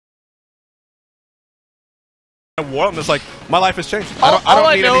war. I'm just like, my life has changed. I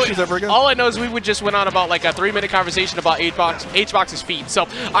don't need any shoes ever again. All I know is we would just went on about like a 3-minute conversation about H-Box's feet. So,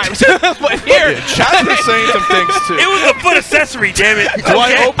 but here, Chad was saying some things too. It was a foot accessory, damn it. Do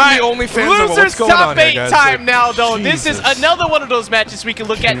I open the OnlyFans or what's going on here, guys? Top 8 time now, though. Jesus. This is another one of those matches we can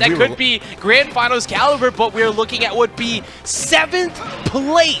look at that could be Grand Finals caliber, but we're looking at would be 7th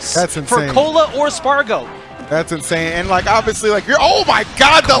place for Cola or Spargo. That's insane. And like obviously like you're oh my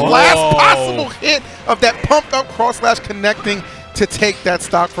god, the last possible hit of that pumped up cross slash connecting to take that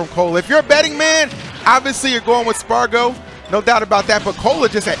stock from Cola. If you're a betting man, obviously you're going with Spargo. No doubt about that. But Cola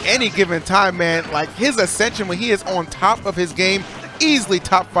just at any given time, man, like his ascension when he is on top of his game, easily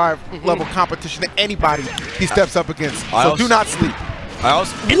top 5 level competition to anybody he steps up against. So do not sleep. I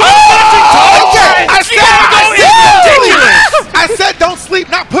said don't sleep,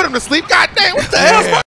 not put him to sleep. God damn, what the hell?